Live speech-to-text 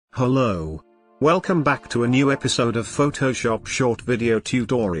Hello. Welcome back to a new episode of Photoshop short video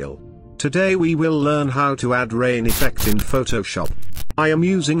tutorial. Today we will learn how to add rain effect in Photoshop. I am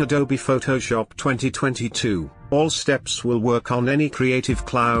using Adobe Photoshop 2022. All steps will work on any Creative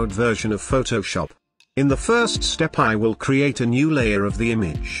Cloud version of Photoshop. In the first step I will create a new layer of the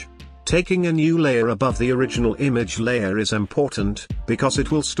image. Taking a new layer above the original image layer is important, because it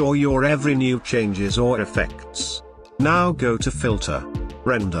will store your every new changes or effects. Now go to Filter,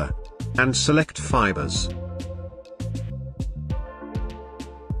 Render, and select Fibers.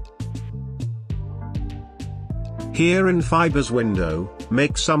 Here in Fibers window,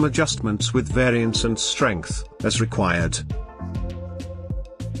 make some adjustments with variance and strength, as required.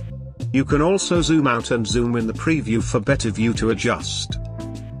 You can also zoom out and zoom in the preview for better view to adjust.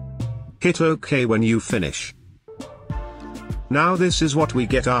 Hit OK when you finish. Now this is what we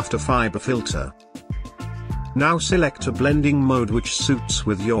get after Fiber Filter. Now select a blending mode which suits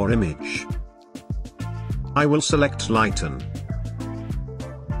with your image. I will select Lighten.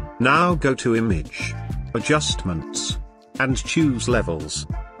 Now go to Image, Adjustments, and choose Levels.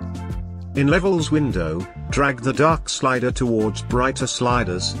 In Levels window, drag the dark slider towards brighter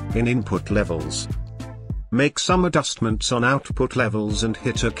sliders, in Input Levels. Make some adjustments on Output Levels and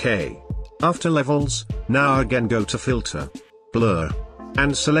hit OK. After Levels, now again go to Filter, Blur,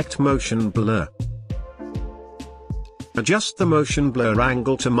 and select Motion Blur. Adjust the motion blur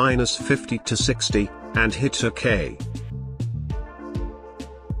angle to -50 to 60, and hit OK.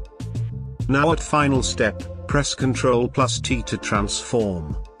 Now at final step, press Ctrl+T to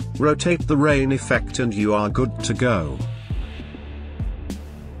transform. Rotate the rain effect and you are good to go.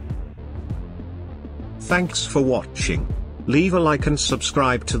 Thanks for watching. Leave a like and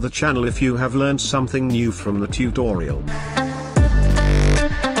subscribe to the channel if you have learned something new from the tutorial.